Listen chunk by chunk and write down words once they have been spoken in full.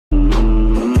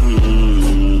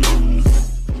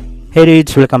Hey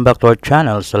dudes, welcome back to our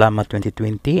channel, Salamat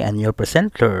 2020, and your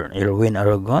presenter, Erwin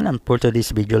Aragon, and for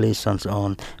today's video lessons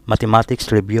on Mathematics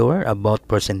Reviewer about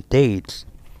percentage.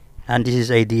 And this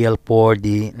is ideal for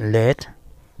the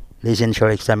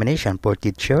Licensure examination for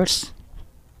teachers,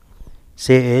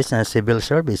 CS and Civil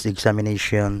Service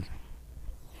examination,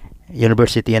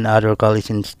 university and other college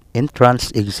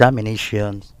entrance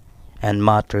examinations, and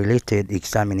math-related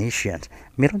examinations.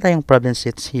 Meron tayong problem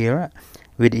sets here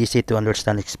with easy to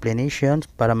understand explanations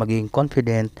para maging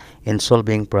confident in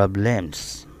solving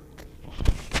problems.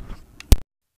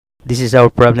 This is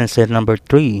our problem set number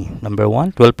 3. Number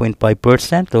 1,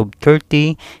 12.5% of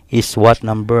 30 is what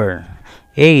number?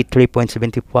 A,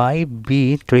 3.75,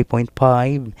 B, 3.5,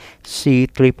 C,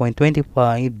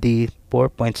 3.25, D,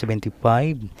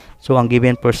 4.75. So, ang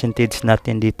given percentage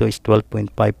natin dito is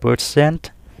 12.5%.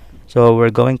 So,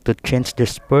 we're going to change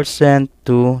this percent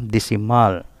to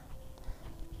decimal.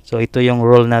 So, ito yung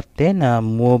rule natin na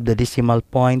move the decimal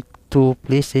point 2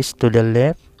 places to the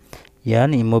left.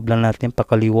 Yan, i-move lang natin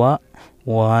pakaliwa.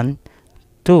 1,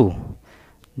 2.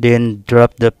 Then,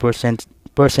 drop the percent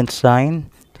sign.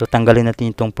 So, tanggalin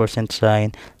natin itong percent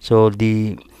sign. So,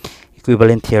 the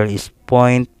equivalent here is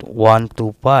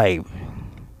 0.125.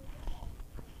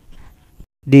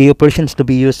 The operations to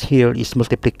be used here is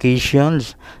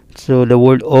multiplications. So the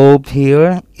word of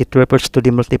here, it refers to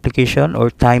the multiplication or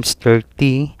times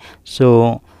 30.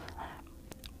 So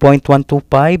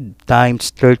 0.125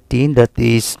 times 13, that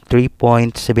is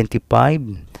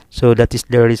 3.75. So that is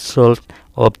the result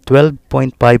of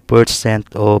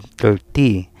 12.5% of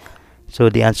 30. So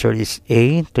the answer is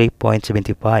A,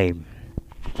 3.75.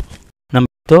 Number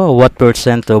 2, what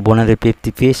percent of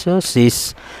 150 pesos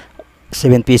is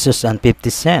 7 pesos and 50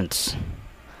 cents?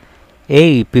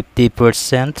 A,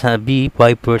 50%, B,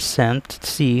 5%,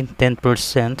 C,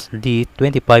 10%, D,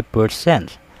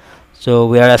 25%. So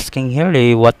we are asking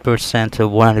here what percent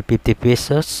of 150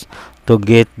 pesos to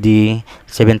get the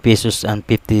 7 pesos and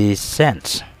 50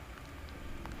 cents.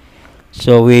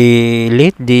 So we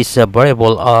let this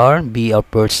variable R be a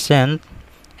percent,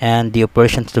 and the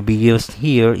operations to be used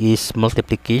here is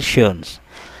multiplications.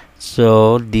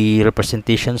 So the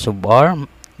representations of R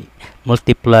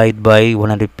multiplied by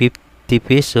 150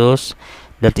 pesos,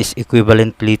 that is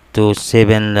equivalently to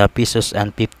 7 pesos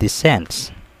and 50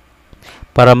 cents.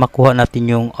 Para makuha natin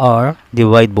yung R,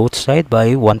 divide both sides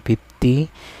by 150,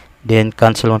 then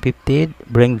cancel 150,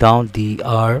 bring down the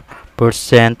R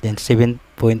percent, then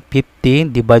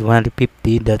 7.50 divide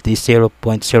 150, that is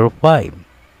 0.05.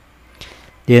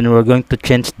 Then we're going to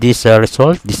change this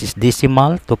result. This is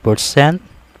decimal to percent.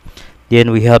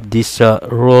 Then we have this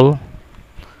rule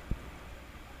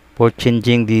for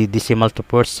changing the decimal to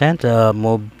percent.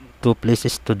 Move 2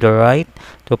 places to the right.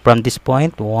 So from this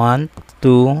point, 1,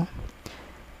 2,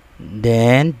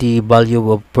 then the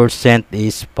value of percent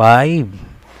is 5.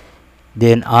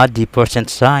 Then add the percent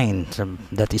sign, so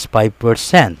that is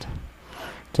 5%.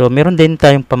 So meron din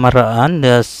tayong pamaraan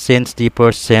since the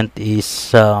percent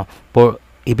is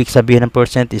ibig sabihin ng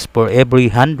percent is for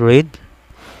every 100.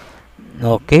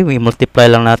 Okay, we multiply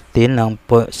lang natin ng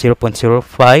 0.05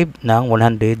 ng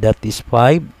 100, that is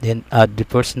 5. Then add the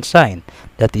percent sign,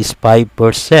 that is 5%.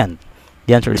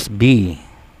 The answer is B.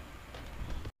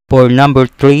 For number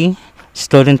 3,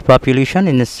 student population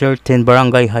in a certain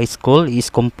barangay high school is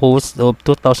composed of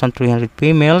 2,300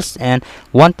 females and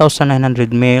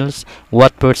 1,900 males.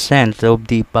 What percent of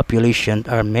the population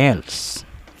are males?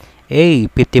 A,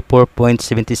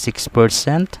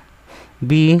 54.76%.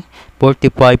 B,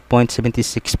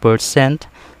 45.76%,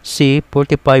 C,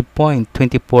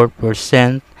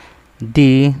 45.24%,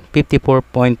 D,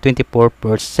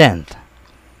 54.24%.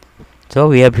 So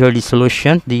we have here the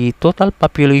solution. The total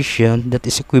population that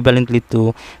is equivalently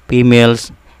to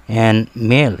females and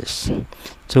males.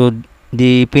 So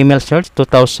the females are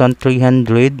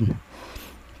 2,300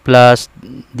 plus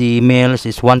the males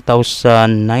is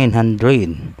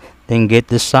 1,900. Then get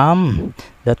the sum,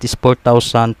 that is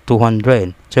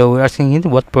 4,200. So we're asking him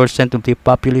what percent of the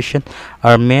population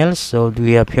are males. So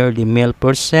we have here the male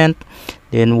percent.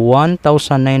 Then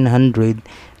 1,900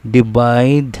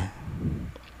 divide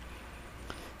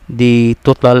the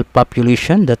total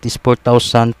population, that is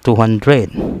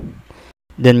 4,200.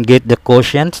 Then get the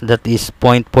quotient, that is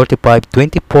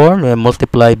 0.4524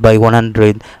 multiplied by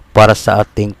 100 para sa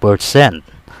ating percent.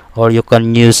 Or you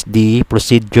can use the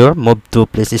procedure, move 2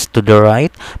 places to the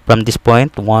right. From this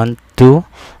point, 1, 2,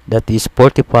 that is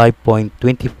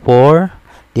 45.24.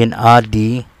 Then add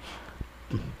the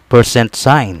percent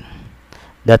sign,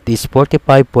 that is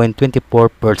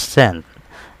 45.24%.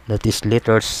 That is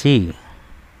letter C.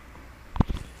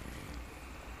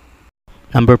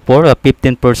 Number 4,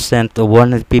 15% of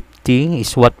 150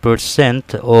 is what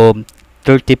percent of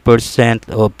 30%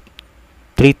 of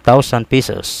 3,000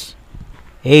 pesos?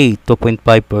 A.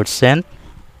 2.5%,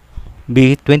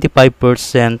 B.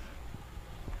 25%,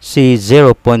 C.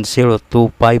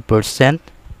 0.025%,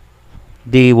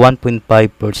 D.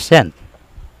 1.5%.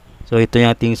 So ito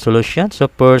yung ating solution. So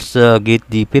first, get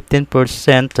the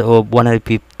 15% of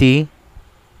 150,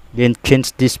 then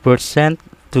change this percent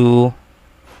to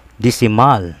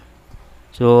decimal.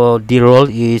 So the rule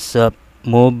is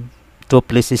move 2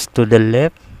 places to the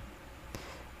left.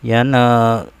 Yan.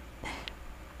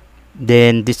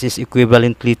 Then this is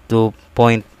equivalently to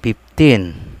 0.15.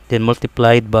 Then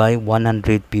multiplied by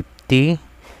 150.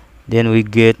 Then we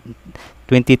get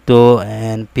 22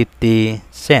 and 50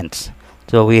 cents.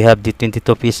 So we have the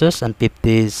 22 pesos and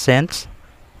 50 cents.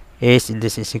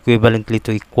 This is equivalently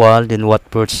to equal, then what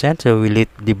percent? So we let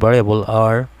the variable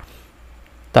r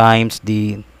times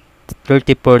the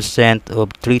 30%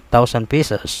 of 3,000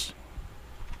 pesos.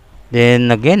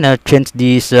 Then again, change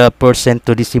this percent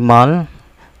to decimal.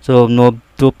 So move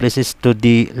 2 places to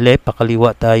the left,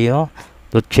 pakaliwa tayo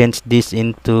to change this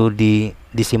into the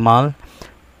decimal.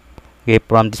 Okay,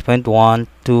 from this point 1,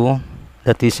 2,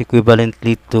 that is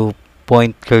equivalently to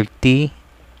 0.30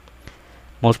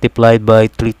 multiplied by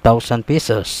 3,000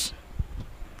 pesos.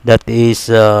 That is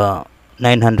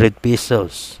 900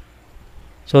 pesos.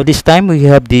 So this time we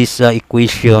have these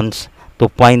equations to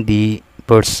find the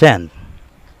percent.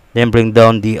 Then bring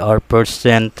down the r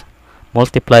percent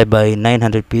multiplied by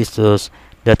 900 pesos.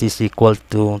 That is equal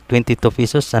to 22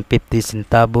 pesos and 50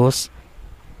 centavos.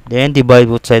 Then divide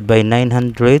both side by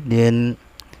 900. Then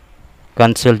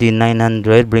cancel the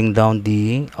 900. Bring down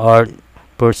the r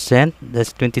percent.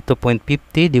 That's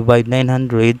 22.50. Divide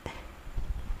 900.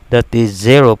 That is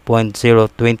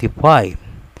 0.025.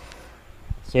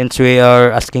 Since we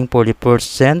are asking for the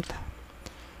percent,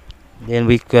 then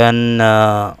we can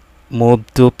move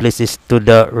 2 places to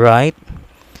the right.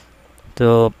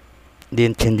 So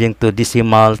then changing to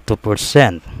decimal to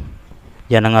percent.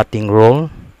 Yan ang ating rule.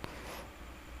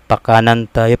 Pakanan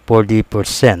tayo for the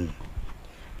percent.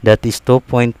 That is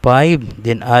 2.5.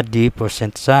 Then add the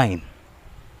percent sign.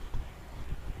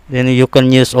 Then you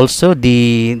can use also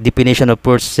the definition of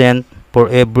percent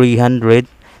for every 100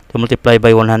 to multiply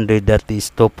by 100. That is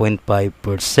 2.5%.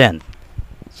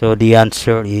 So the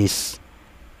answer is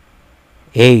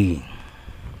A.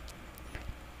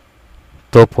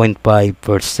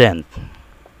 2.5%.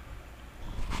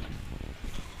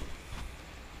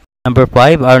 Number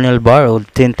 5, Arnel borrowed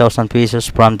 10,000 pesos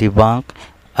from the bank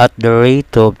at the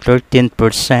rate of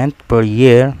 13% per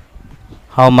year.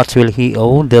 How much will he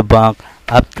owe the bank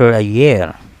after a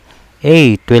year?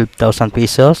 A. 12,000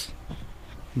 pesos,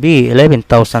 B.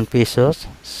 11,000 pesos,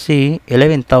 C.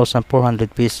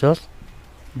 11,400 pesos,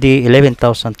 D.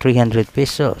 11,300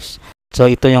 pesos. So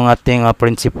ito yung ating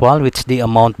principal, which the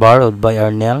amount borrowed by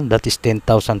Arnel, that is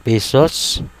 10,000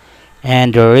 pesos,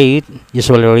 and the rate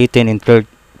usually written in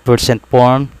percent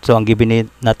form. So ang given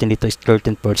natin dito is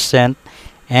 13%,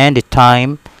 and the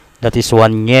time, that is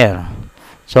 1 year.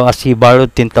 So as he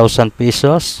borrowed 10,000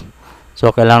 pesos,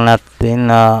 so kailangan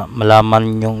natin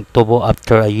malaman yung tubo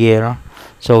after a year.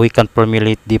 So we can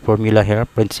formulate the formula here,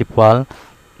 principal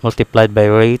multiplied by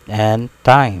rate and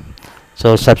time.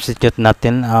 So substitute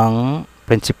natin ang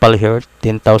principal here,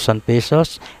 10,000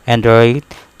 pesos, and the rate.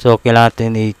 So kailangan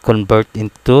natin i-convert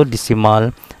into decimal.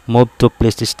 Move 2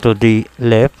 places to the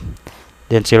left,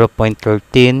 then 0.13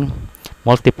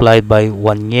 multiplied by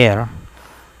 1 year.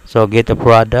 So get a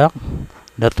product.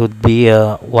 That would be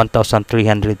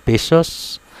 1,300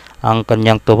 pesos. Ang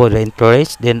kanyang tubo, the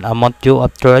interest. Then amount due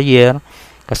after a year,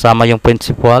 kasama yung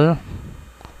principal.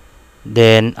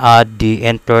 Then add the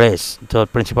interest. So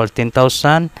principal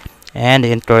 10,000 and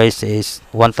the interest is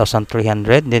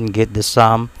 1,300. Then get the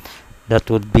sum. That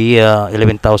would be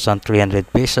 11,300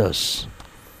 pesos.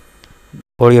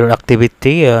 For your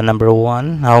activity, number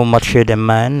 1, how much should a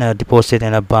man deposit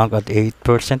in a bank at 8%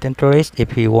 interest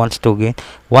if he wants to gain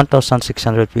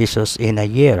 1,600 pesos in a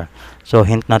year? So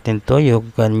hint natin to, you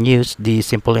can use the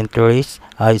simple interest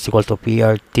is equal to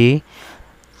PRT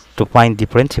to find the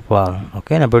principal.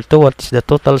 Okay, number 2, what is the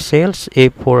total sales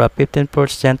if for a 15%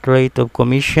 rate of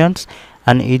commissions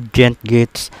an agent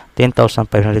gets 10,500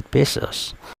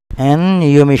 pesos? And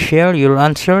you may share your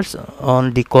answers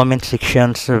on the comment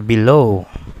sections below.